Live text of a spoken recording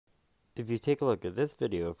If you take a look at this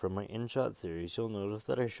video from my InShot series, you'll notice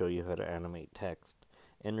that I show you how to animate text.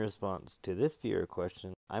 In response to this viewer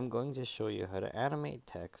question, I'm going to show you how to animate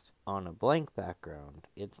text on a blank background.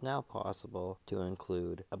 It's now possible to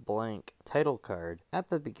include a blank title card at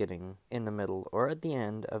the beginning, in the middle, or at the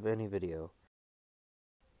end of any video.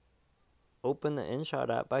 Open the InShot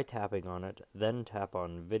app by tapping on it, then tap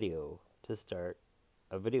on Video to start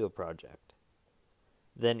a video project.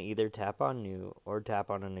 Then either tap on New or tap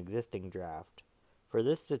on an existing draft. For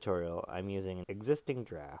this tutorial, I'm using an existing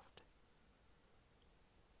draft.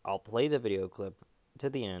 I'll play the video clip to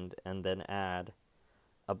the end and then add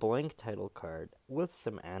a blank title card with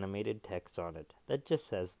some animated text on it that just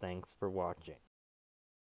says thanks for watching.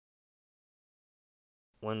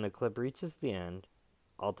 When the clip reaches the end,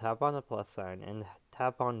 I'll tap on the plus sign and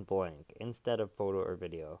tap on blank instead of photo or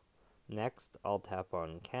video. Next, I'll tap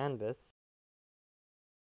on Canvas,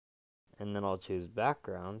 and then I'll choose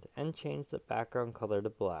background and change the background color to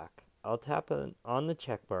black. I'll tap on the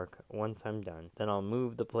check mark once I'm done. Then I'll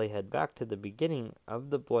move the playhead back to the beginning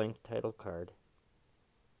of the blank title card.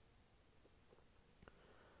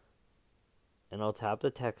 And I'll tap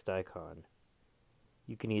the text icon.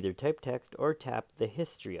 You can either type text or tap the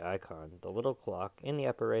history icon, the little clock in the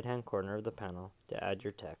upper right hand corner of the panel, to add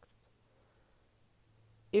your text.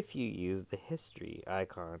 If you use the history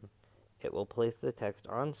icon, it will place the text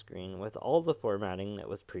on screen with all the formatting that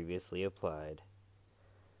was previously applied.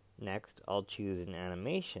 Next, I'll choose an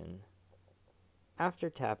animation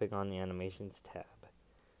after tapping on the Animations tab.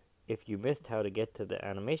 If you missed how to get to the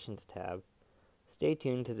Animations tab, stay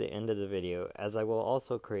tuned to the end of the video, as I will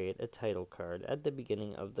also create a title card at the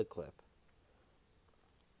beginning of the clip.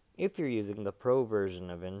 If you're using the Pro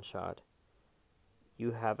version of InShot,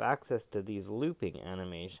 you have access to these looping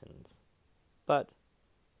animations. But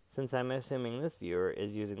since I'm assuming this viewer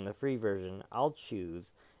is using the free version, I'll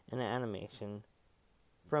choose an animation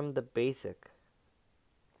from the basic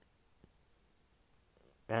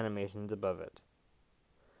animations above it.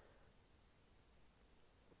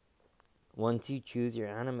 Once you choose your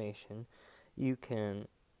animation, you can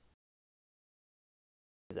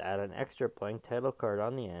add an extra blank title card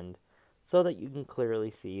on the end so that you can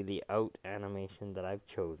clearly see the out animation that I've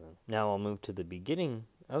chosen. Now I'll move to the beginning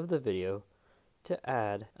of the video to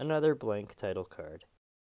add another blank title card.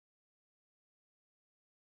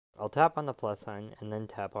 I'll tap on the plus sign and then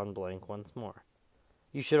tap on blank once more.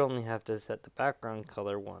 You should only have to set the background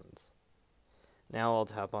color once. Now I'll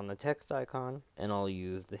tap on the text icon and I'll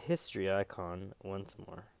use the history icon once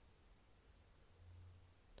more.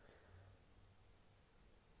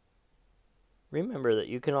 Remember that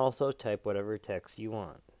you can also type whatever text you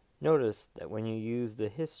want. Notice that when you use the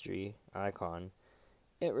history icon,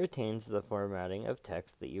 it retains the formatting of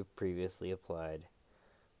text that you've previously applied.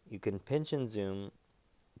 You can pinch and zoom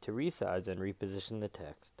to resize and reposition the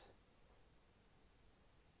text.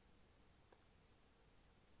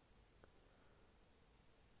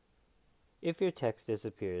 If your text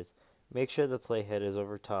disappears, make sure the playhead is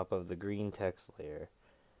over top of the green text layer.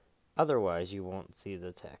 Otherwise, you won't see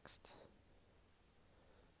the text.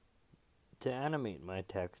 To animate my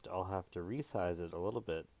text, I'll have to resize it a little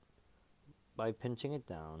bit by pinching it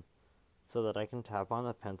down so that I can tap on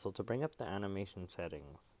the pencil to bring up the animation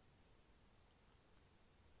settings.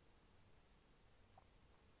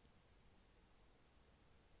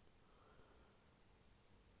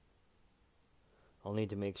 I'll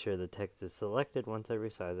need to make sure the text is selected once I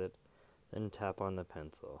resize it, then tap on the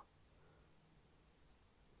pencil.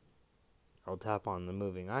 I'll tap on the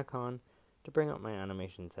moving icon to bring up my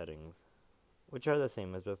animation settings, which are the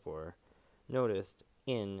same as before. Notice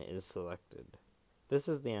In is selected. This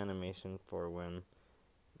is the animation for when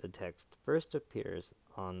the text first appears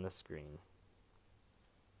on the screen.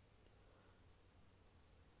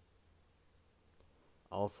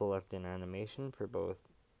 I'll select an animation for both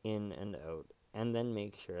in and out, and then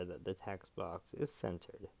make sure that the text box is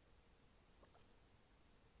centered.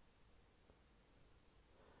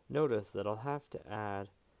 Notice that I'll have to add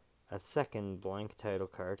a second blank title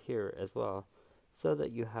card here as well, so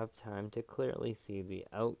that you have time to clearly see the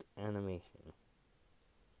out animation.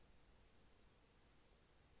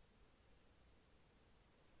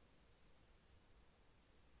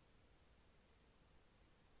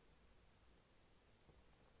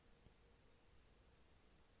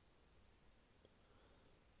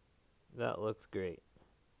 That looks great.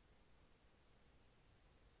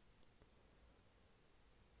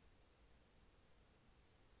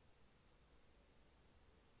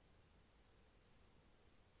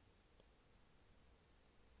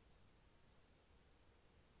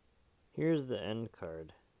 Here's the end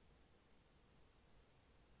card.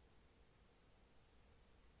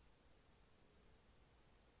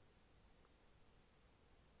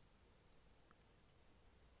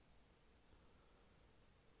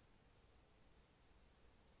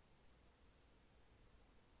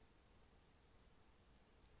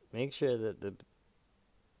 Make sure that the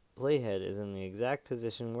playhead is in the exact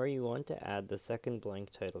position where you want to add the second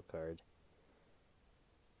blank title card.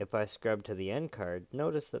 If I scrub to the end card,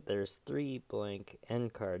 notice that there's 3 blank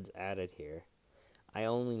end cards added here. I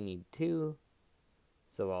only need 2,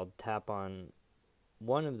 so I'll tap on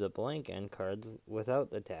one of the blank end cards without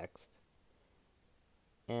the text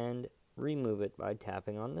and remove it by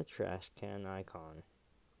tapping on the trash can icon.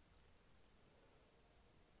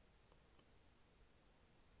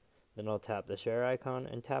 Then I'll tap the share icon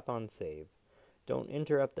and tap on save. Don't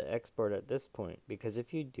interrupt the export at this point, because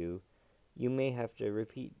if you do, you may have to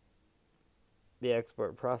repeat the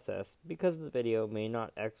export process because the video may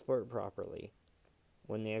not export properly.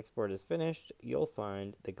 When the export is finished, you'll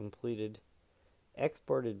find the completed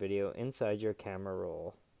exported video inside your camera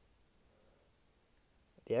roll.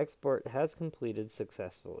 The export has completed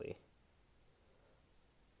successfully.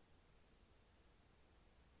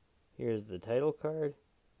 Here's the title card.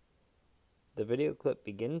 The video clip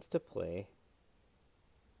begins to play.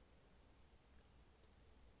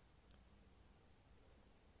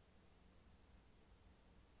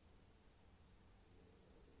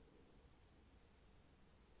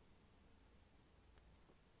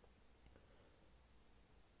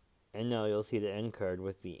 And now you'll see the end card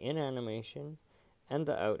with the in animation and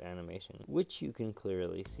the out animation, which you can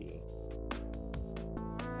clearly see.